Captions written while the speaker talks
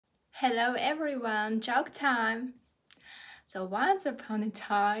Hello everyone, joke time! So once upon a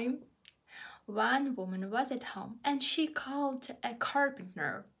time, one woman was at home and she called a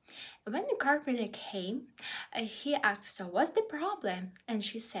carpenter. When the carpenter came, he asked, "So what's the problem?" And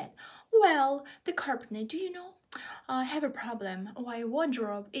she said, "Well, the carpenter, do you know? I have a problem. My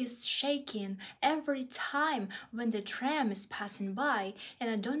wardrobe is shaking every time when the tram is passing by,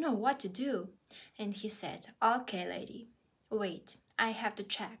 and I don't know what to do." And he said, "Okay, lady, wait, I have to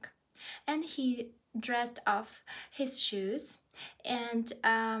check." And he dressed off his shoes and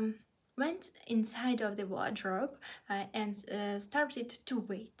went inside of the wardrobe and started to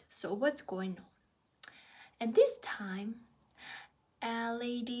wait. So what's going on? And this time, a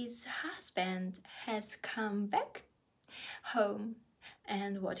lady's husband has come back home,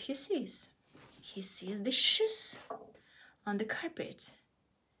 and what he sees the shoes on the carpet.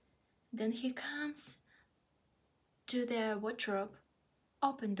 Then he comes to the wardrobe,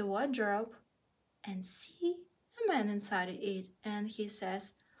 open the wardrobe, and see a man inside it, and he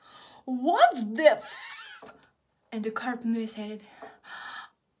says, "What's the f-?" And the carpenter said,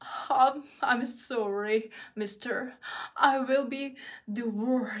 I'm sorry, mister. I will be the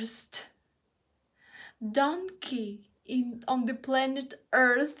worst donkey on the planet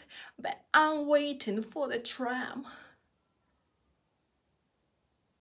Earth, but I'm waiting for the tram."